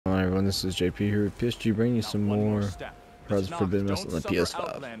everyone, this is JP here with PSG, bringing you some more Rise of Forbidden West on the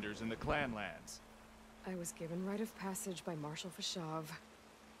PS5. Outlanders in the clan lands. I was given rite of passage by Marshal Fashav.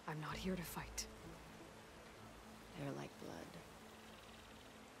 I'm not here to fight. They're like blood.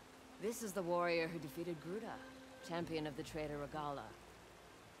 This is the warrior who defeated Gruda, champion of the traitor Regala.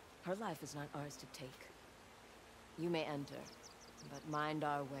 Her life is not ours to take. You may enter, but mind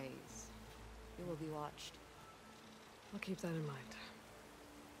our ways. You will be watched. I'll keep that in mind.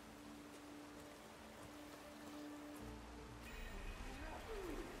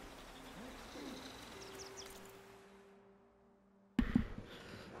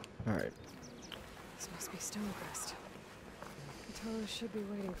 Alright. This must be Stonecrest. Katoa should be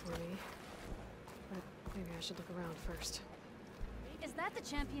waiting for me. But maybe I should look around first. Is that the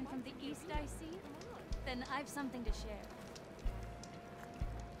champion from the east I see? Then I've something to share.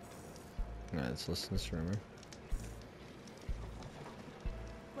 Alright, let's listen to this rumor.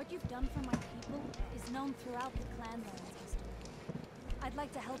 What you've done for my people is known throughout the clan lands history. I'd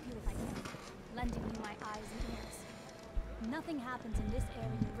like to help you if I can, lending you my eyes and ears. Nothing happens in this area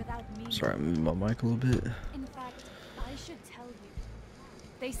without me. Sorry, I'm moving my mic a little bit. In fact, I should tell you.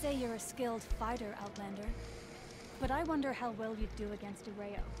 They say you're a skilled fighter, Outlander. But I wonder how well you'd do against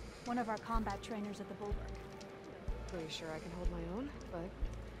Areo, one of our combat trainers at the Bulwark. Pretty sure I can hold my own, but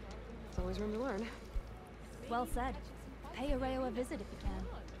there's always room to learn. Well said. Pay Areo a visit if you can.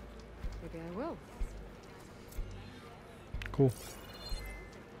 Maybe I will. Cool.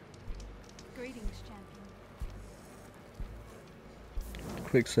 Greetings, champion.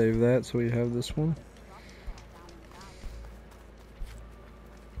 Quick save that so we have this one.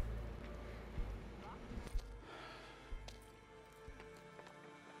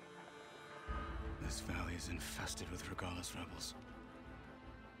 This valley is infested with Regala's rebels.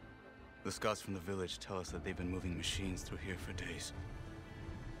 The scouts from the village tell us that they've been moving machines through here for days.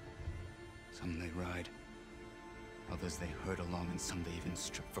 Some they ride, others they herd along, and some they even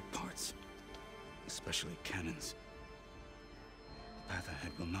strip for parts. Especially cannons. The path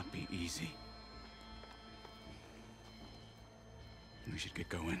ahead will not be easy. We should get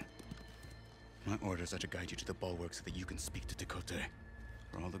going. My orders are to guide you to the Bulwark so that you can speak to Tekote.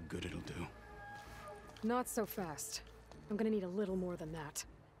 For all the good it'll do. Not so fast. I'm gonna need a little more than that.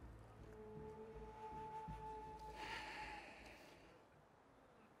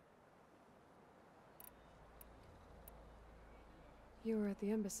 You were at the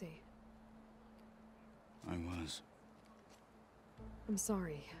embassy. I was. I'm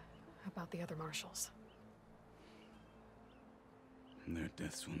sorry about the other marshals. Their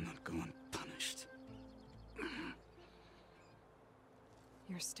deaths will not go unpunished.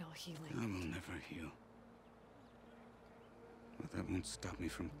 You're still healing. I will never heal. But that won't stop me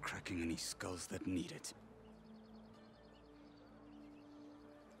from cracking any skulls that need it.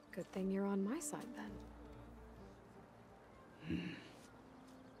 Good thing you're on my side, then.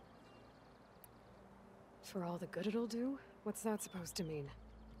 For all the good it'll do? What's that supposed to mean?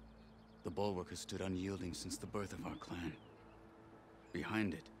 The Bulwark has stood unyielding since the birth of our clan.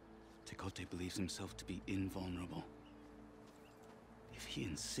 Behind it, Tekote believes himself to be invulnerable. If he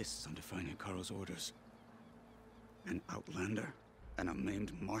insists on defying Hikaru's orders, an outlander and a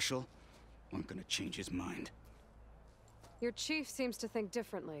maimed marshal aren't gonna change his mind. Your chief seems to think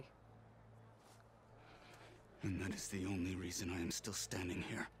differently. And that is the only reason I am still standing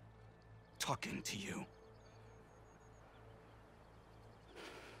here, talking to you.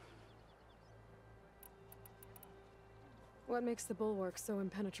 What makes the Bulwark so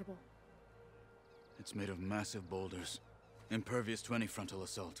impenetrable? It's made of massive boulders, impervious to any frontal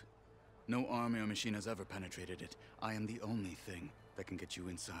assault. No army or machine has ever penetrated it. I am the only thing that can get you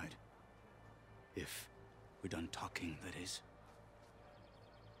inside. If we're done talking, that is.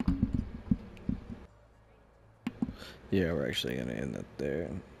 Yeah, we're actually gonna end that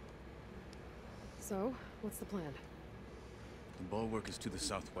there. So, what's the plan? The Bulwark is to the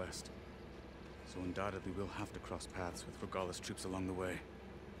southwest, so undoubtedly we'll have to cross paths with Regala's troops along the way.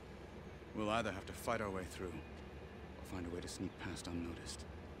 We'll either have to fight our way through, or find a way to sneak past unnoticed.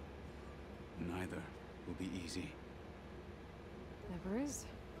 Neither will be easy. Never is.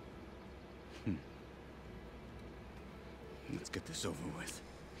 Let's get this over with.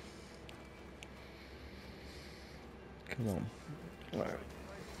 Come on. Alright.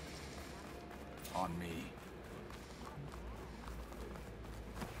 On me.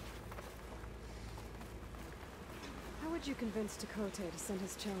 How would you convince Tekote to send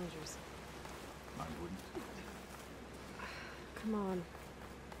his challengers? I wouldn't. Come on.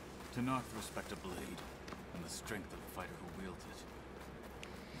 Tenarth respect a blade, and the strength of the fighter who wields it.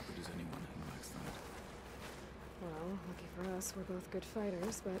 Neither does anyone who lacks that. Well, lucky for us, we're both good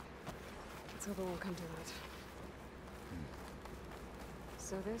fighters, but let's hope it won't come to that.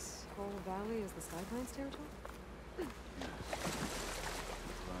 So this whole valley is the Skyplane's territory?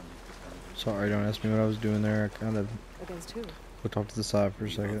 Sorry, don't ask me what I was doing there. I kind of Against who? looked off to the side for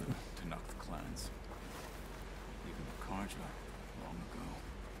a second. To knock the clans. Even the Karja, long ago.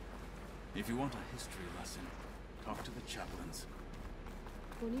 If you want a history lesson, talk to the chaplains.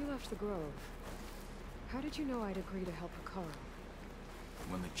 When you left the Grove, how did you know I'd agree to help Hikaru?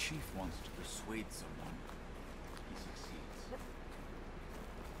 When the chief wants to persuade someone, he succeeds.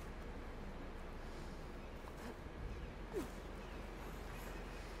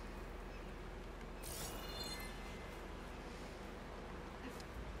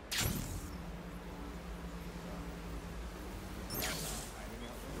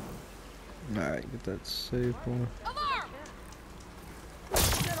 Alright, get that safe one.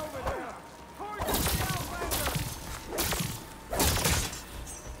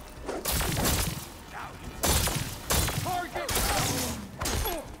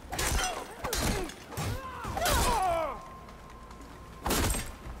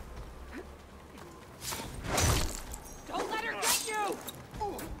 Don't let her get you!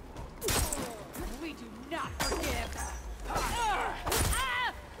 We do not forgive!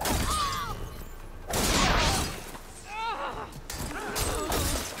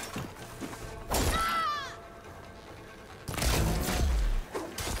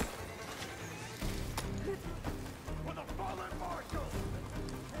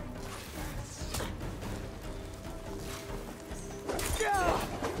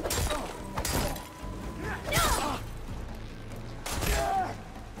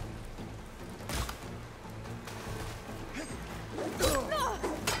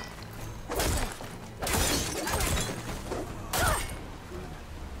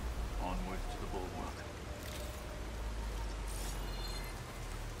 Onward to the Bulwark.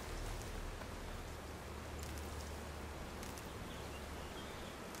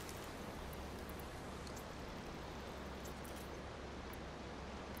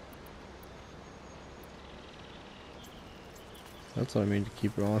 That's what I mean to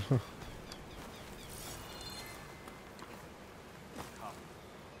keep it on. This way.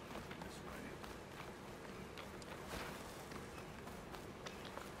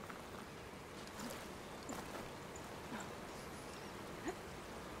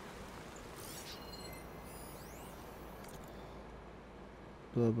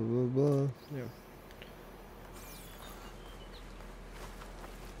 Blah blah blah blah. Yeah.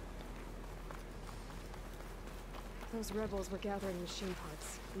 Those rebels were gathering machine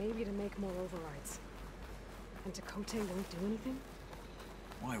parts, maybe to make more overrides. And Tekote won't do anything?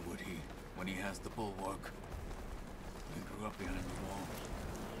 Why would he, when he has the Bulwark? He grew up behind the wall.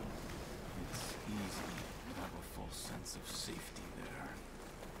 It's easy to have a full sense of safety there.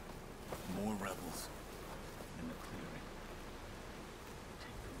 More rebels in the clearing.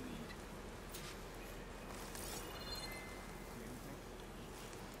 Take the lead.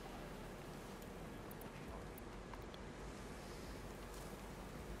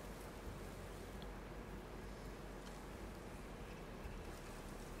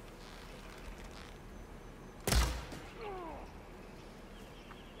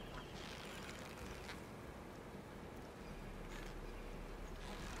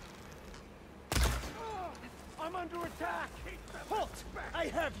 I'm under attack! Halt! I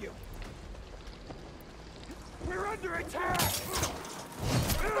have you! We're under attack!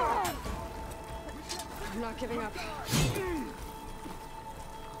 I'm not giving up.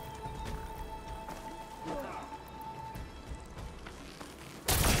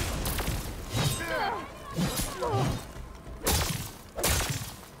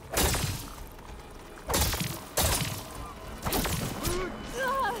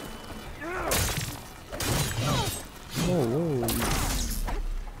 Oh, whoa.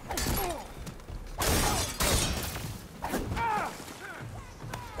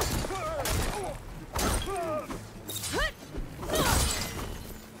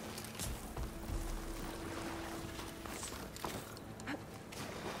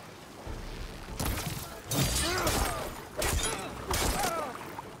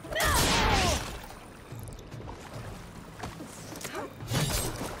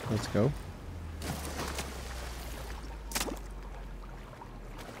 Let's go.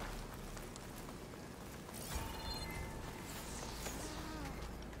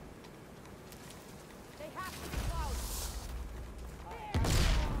 They have to be close!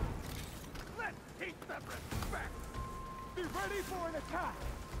 Let's teach them respect! Be ready for an attack!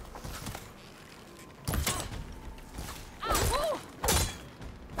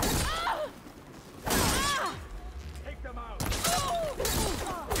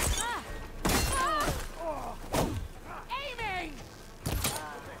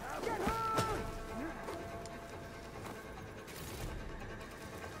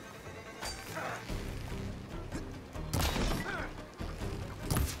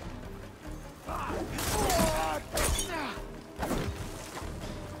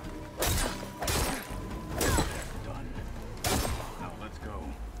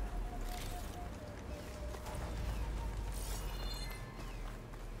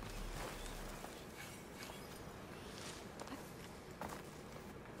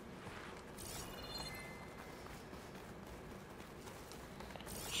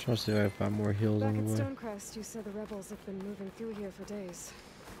 trying to see if I can find more heals Back on at the way. Stonecrest, you said the rebels have been moving through here for days.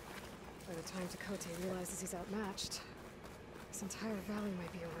 By the time Takote realizes he's outmatched, this entire valley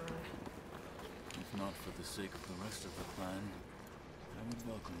might be overrun. If not for the sake of the rest of the clan, I would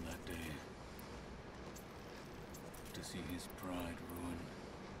welcome that day. To see his pride ruined.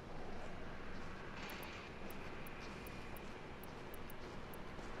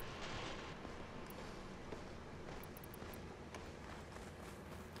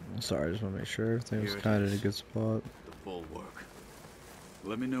 Sorry, I just want to make sure everything was Here it kind of in a is. good spot. The Bulwark.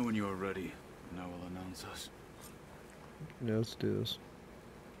 Let me know when you are ready, and I will announce us. Yeah, let's do this.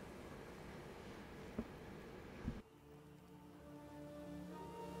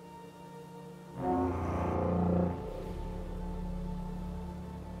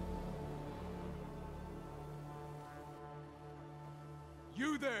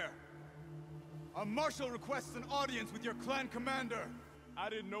 You there! A marshal requests an audience with your clan commander. I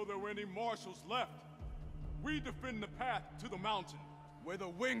didn't know there were any marshals left. We defend the path to the mountain, where the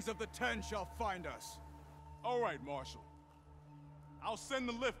wings of the Ten shall find us. All right, Marshal. I'll send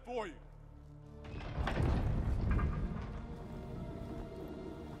the lift for you.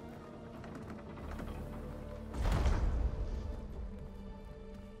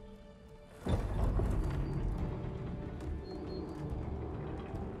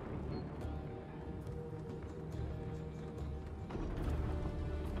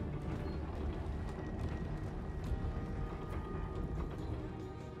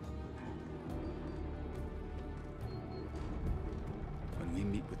 When we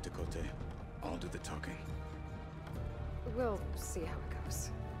meet with Takote, I'll do the talking. We'll see how it goes.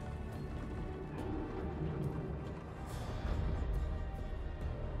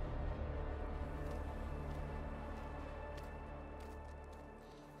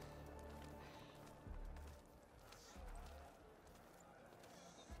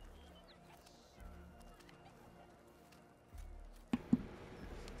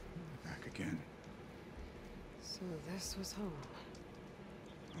 Back again. So this was home.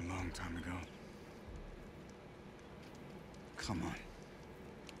 A long time ago. Come on.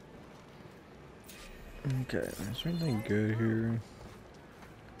 Okay, is there anything good here?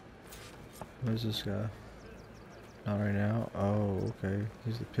 Where's this guy? Not right now. Oh, okay.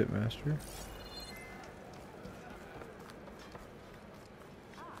 He's the pitmaster.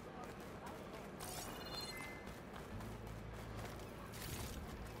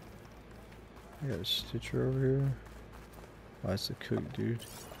 I got a Stitcher over here. Oh, that's the cook dude.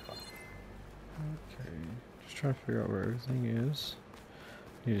 Okay, just trying to figure out where everything is.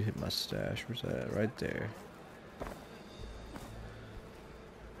 Need to hit my stash. Where's that? Right there.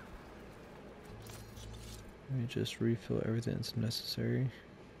 Let me just refill everything that's necessary.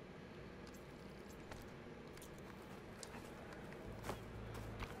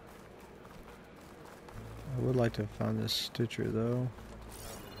 I would like to find this Stitcher though.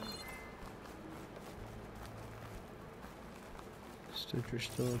 Stitcher's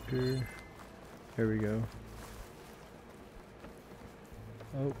still up here. There we go.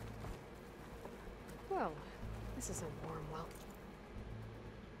 Oh. Well, this is a warm welcome.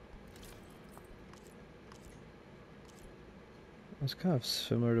 It's kind of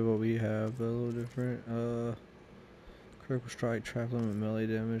similar to what we have, but a little different. Critical strike, trap limit, melee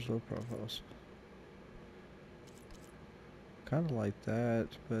damage, low profiles. Kind of like that,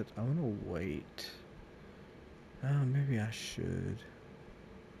 but I'm gonna wait. Maybe I should.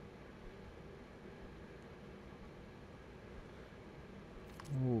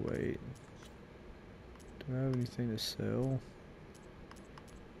 Oh wait. Do I have anything to sell?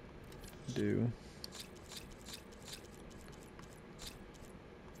 I do.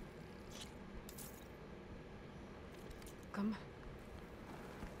 Come.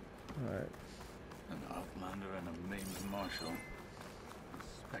 Alright. An outlander and a maimed marshal.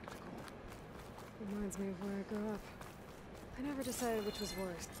 A spectacle. Reminds me of where I grew up. I never decided which was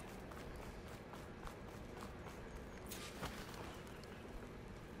worse.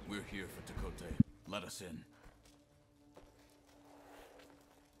 We're here for Takote. Let us in.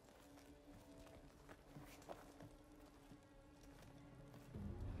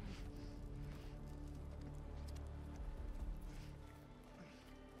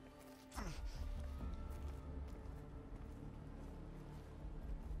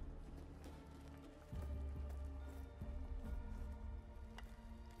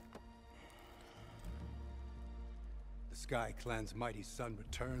 The Sky Clan's mighty son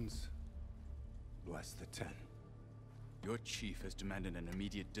returns. Bless the Ten. Your chief has demanded an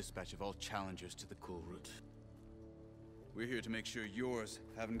immediate dispatch of all challengers to the Cool Route. We're here to make sure yours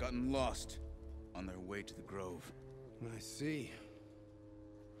haven't gotten lost on their way to the Grove. I see.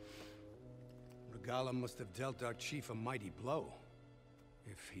 Regala must have dealt our chief a mighty blow,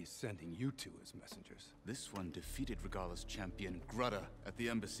 if he's sending you two as messengers. This one defeated Regala's champion, Grudda, at the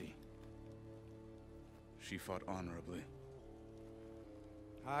embassy. She fought honorably.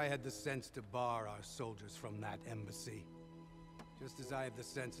 I had the sense to bar our soldiers from that embassy. Just as I have the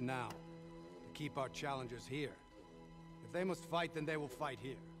sense now to keep our challengers here. If they must fight, then they will fight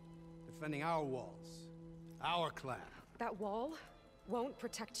here. Defending our walls. Our clan. That wall won't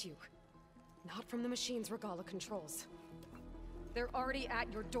protect you. Not from the machines Regala controls. They're already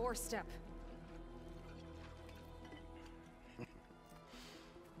at your doorstep.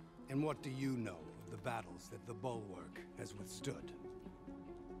 And what do you know of the battles that the Bulwark has withstood?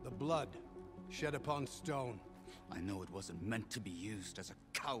 The blood shed upon stone. I know it wasn't meant to be used as a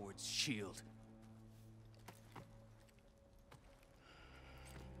coward's shield.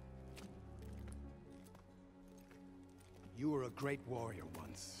 You were a great warrior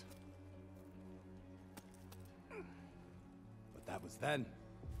once. But that was then.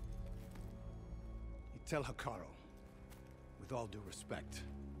 You tell Hikaru, with all due respect,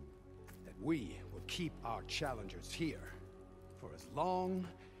 that we will keep our challengers here for as long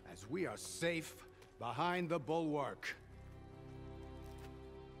as we are safe behind the Bulwark.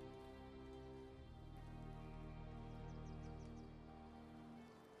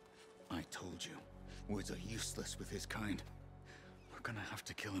 I told you, words are useless with his kind. We're gonna have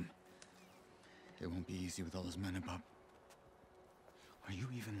to kill him. It won't be easy with all his men about. Are you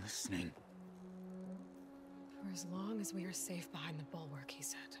even listening? For as long as we are safe behind the Bulwark, he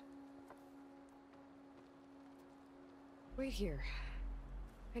said. Wait here.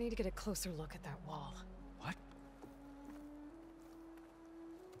 I need to get a closer look at that wall. What?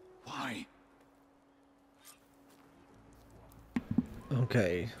 Why?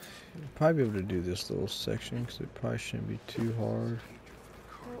 Okay, you'll probably be able to do this little section because it probably shouldn't be too hard.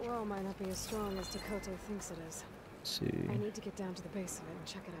 That wall might not be as strong as Dakota thinks it is. Let's see. I need to get down to the base of it and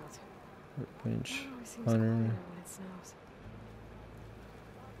check it out. Workbench, It always seems quieter hunter. when it snows.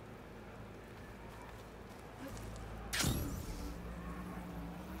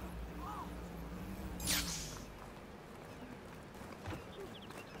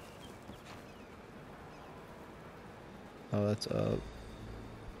 Oh, that's up.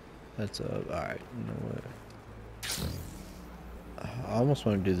 That's up. Alright, you know what? I almost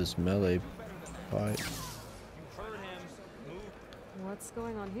want to do this melee fight. What's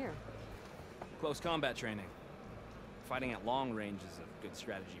going on here? Close combat training. Fighting at long range is a good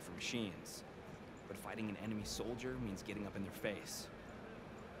strategy for machines, but fighting an enemy soldier means getting up in their face.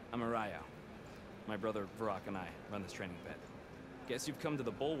 I'm Arayo. My brother Bulwark and I run this training pit. Guess you've come to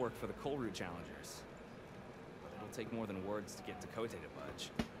the Bulwark for the Coal Route Challengers. But it'll take more than words to get Dakota to budge.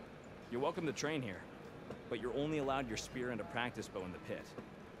 You're welcome to train here, but you're only allowed your spear and a practice bow in the pit.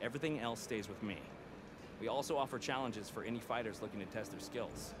 Everything else stays with me. We also offer challenges for any fighters looking to test their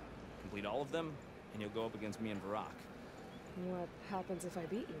skills. Complete all of them, and you'll go up against me and Bulwark. What happens if I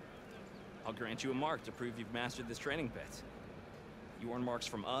beat you? I'll grant you a mark to prove you've mastered this training pit. You earn marks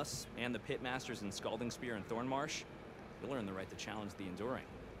from us and the pit masters in Scalding Spear and Thornmarsh. You'll earn the right to challenge the Enduring.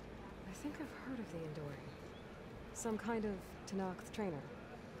 I think I've heard of the Enduring. Some kind of Tenakth trainer.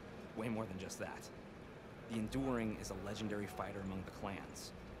 Way more than just that. The Enduring is a legendary fighter among the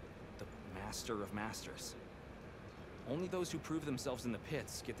clans. The Master of Masters. Only those who prove themselves in the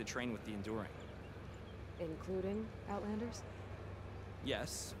pits get to train with the Enduring. Including Outlanders?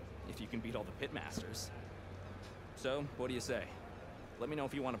 Yes, if you can beat all the pit masters. So, what do you say? Let me know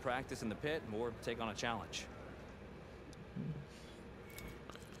if you want to practice in the pit or take on a challenge.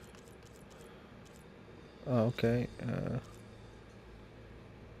 Oh, okay.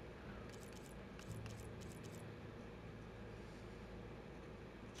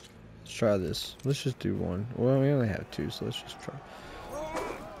 Let's try this. Let's just do one. Well, we only have two, so let's just try.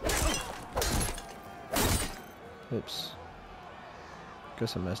 Oops.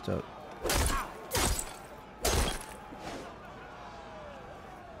 Guess I messed up.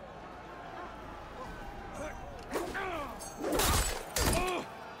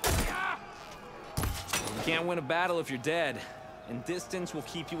 You can't win a battle if you're dead, and distance will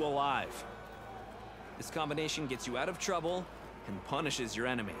keep you alive. This combination gets you out of trouble and punishes your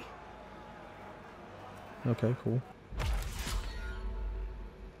enemy. Okay, cool.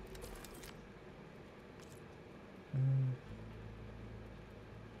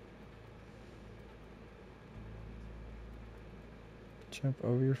 Jump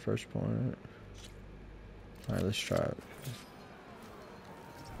over your first opponent. Alright, let's try it.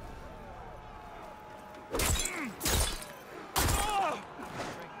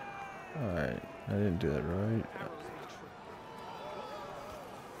 Alright, I didn't do that right.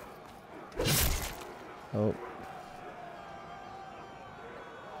 Oh.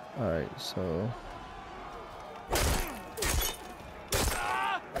 Alright, so...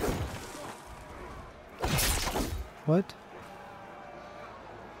 What?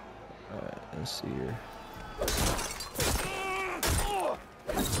 Alright, let's see here.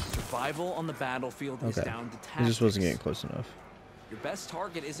 Survival on the battlefield is down to I tactics. just wasn't getting close enough. Your best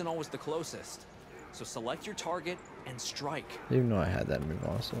target isn't always the closest. So select your target and strike. I didn't even know I had that move,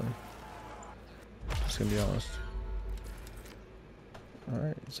 honestly. Just gonna be honest.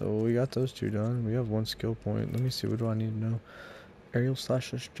 Alright, so we got those two done. We have one skill point. Let me see, what do I need to know? Aerial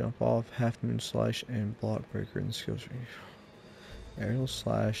slash, jump off, half moon slash, and block breaker in the skill tree. Aerial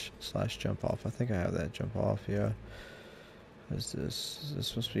slash jump off. I think I have that jump off, yeah. What is this?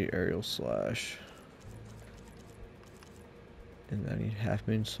 This must be aerial slash. And I need half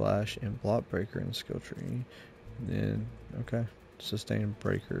moon slash and block breaker in the skill tree. And then, okay, sustain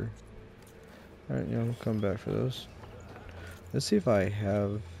breaker. Alright, yeah, we'll come back for those. Let's see if I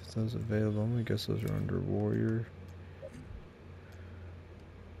have those available. I'm gonna guess those are under warrior.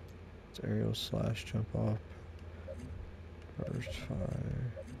 It's aerial slash jump off. Burst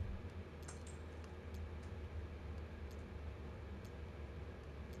fire.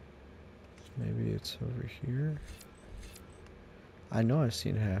 Maybe it's over here. I know I've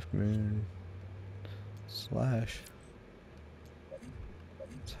seen half moon slash.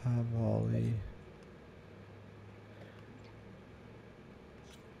 It's high volley.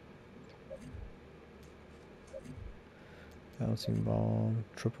 Bouncing bomb,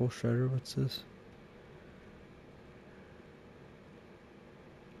 triple shredder, what's this?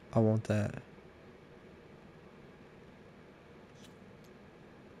 I want that.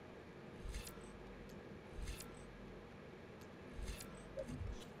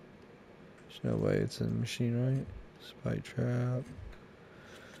 There's no way it's in the machine, right? Spike trap.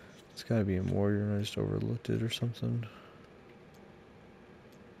 It's gotta be in warrior and I just overlooked it or something.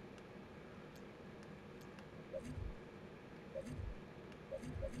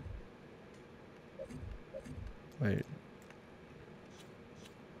 Wait.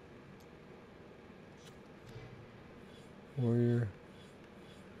 Warrior.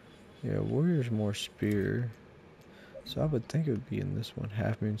 Yeah, warrior's more spear. So I would think it would be in this one.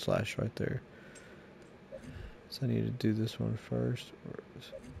 Half moon slash right there. So I need to do this one first.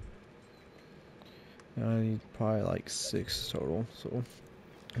 And I need probably like 6 total. So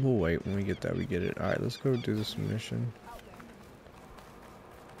we'll wait. When we get that, we get it. Alright, let's go do this mission.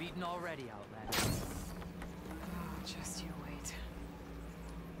 Beaten already, Outlander. Oh, just you wait.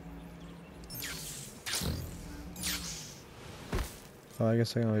 Oh, I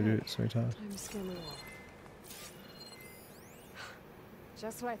guess I can only do it so many times. Time to scan the wall.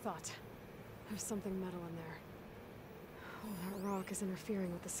 Just what I thought. There's something metal in there. Oh, that rock is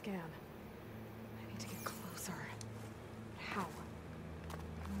interfering with the scan. I need to get closer. But how?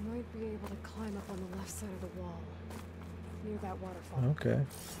 I might be able to climb up on the left side of the wall. Near that waterfall. Okay.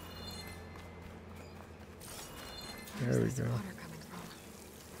 Where's There we this go. water coming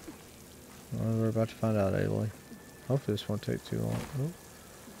from? Well, we're about to find out, Aloy. Hopefully this won't take too long. Oh.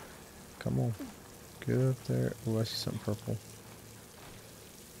 Come on. Get up there. Oh, I see something purple.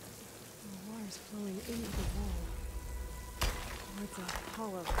 The water's flowing into the wall. Towards a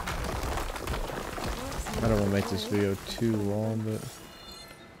hollow. I don't want to make this video too long, but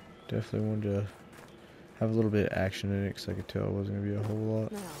definitely wanted to have a little bit of action in it because I could tell it wasn't going to be a whole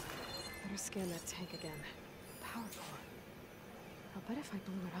lot. Now, better scan that tank again. Power core. I'll bet if I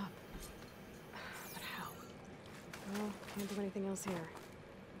blew it up. But how? Well, can't do anything else here.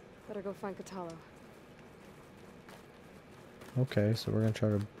 Better go find Katalo. Okay, so we're going to try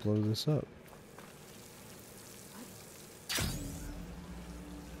to blow this up.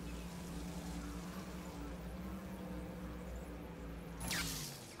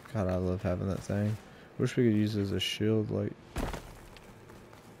 God, I love having that thing. Wish we could use it as a shield, like... The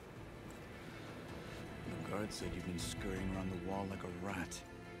guard said you've been scurrying around the wall like a rat.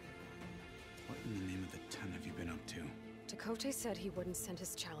 What in the name of the ton have you been up to? Tekote said he wouldn't send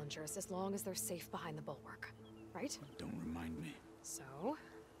his challengers as long as they're safe behind the bulwark. Right? Don't remind me. So,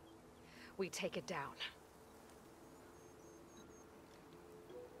 we take it down.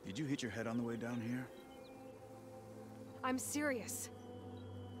 Did you hit your head on the way down here? I'm serious.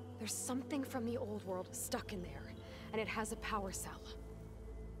 There's something from the old world stuck in there, and it has a power cell.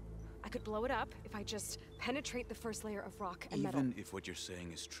 I could blow it up if I just penetrate the first layer of rock and metal. Even if what you're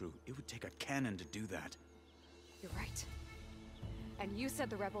saying is true, it would take a cannon to do that. You're right. And you said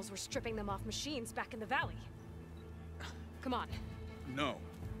the rebels were stripping them off machines back in the valley. Come on. No.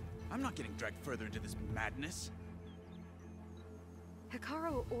 I'm not getting dragged further into this madness.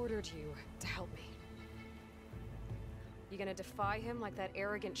 Hikaru ordered you to help me. You gonna defy him like that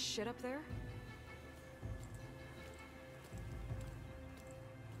arrogant shit up there?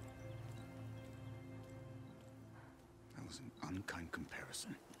 That was an unkind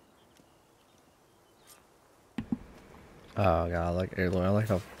comparison. Oh god, I like Airloy. I like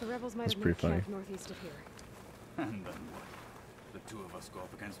how The rebels might that's have pretty moved funny. camp northeast of here. And then what? The two of us go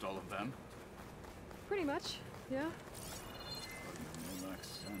up against all of them? Pretty much, yeah. It lacks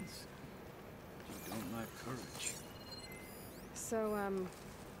sense. You don't lack courage. So,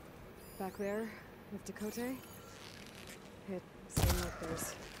 back there with Dakota, it seemed like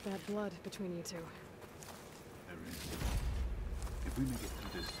there's bad blood between you two. There is. If we make it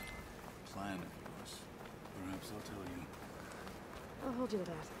through this plan of yours, perhaps I'll tell you. I'll hold you to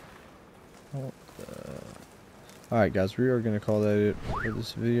that. Alright guys, we are going to call that it for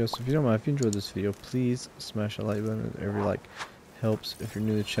this video. So if you don't mind, if you enjoyed this video, please smash that like button. Every like helps. If you're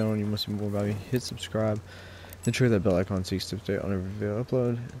new to the channel and you want to see more about me, hit subscribe. And trigger that bell icon so you can stay up to date on every video I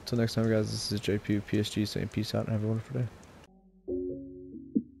upload. Until next time guys, this is JP with PSG saying peace out and have a wonderful day.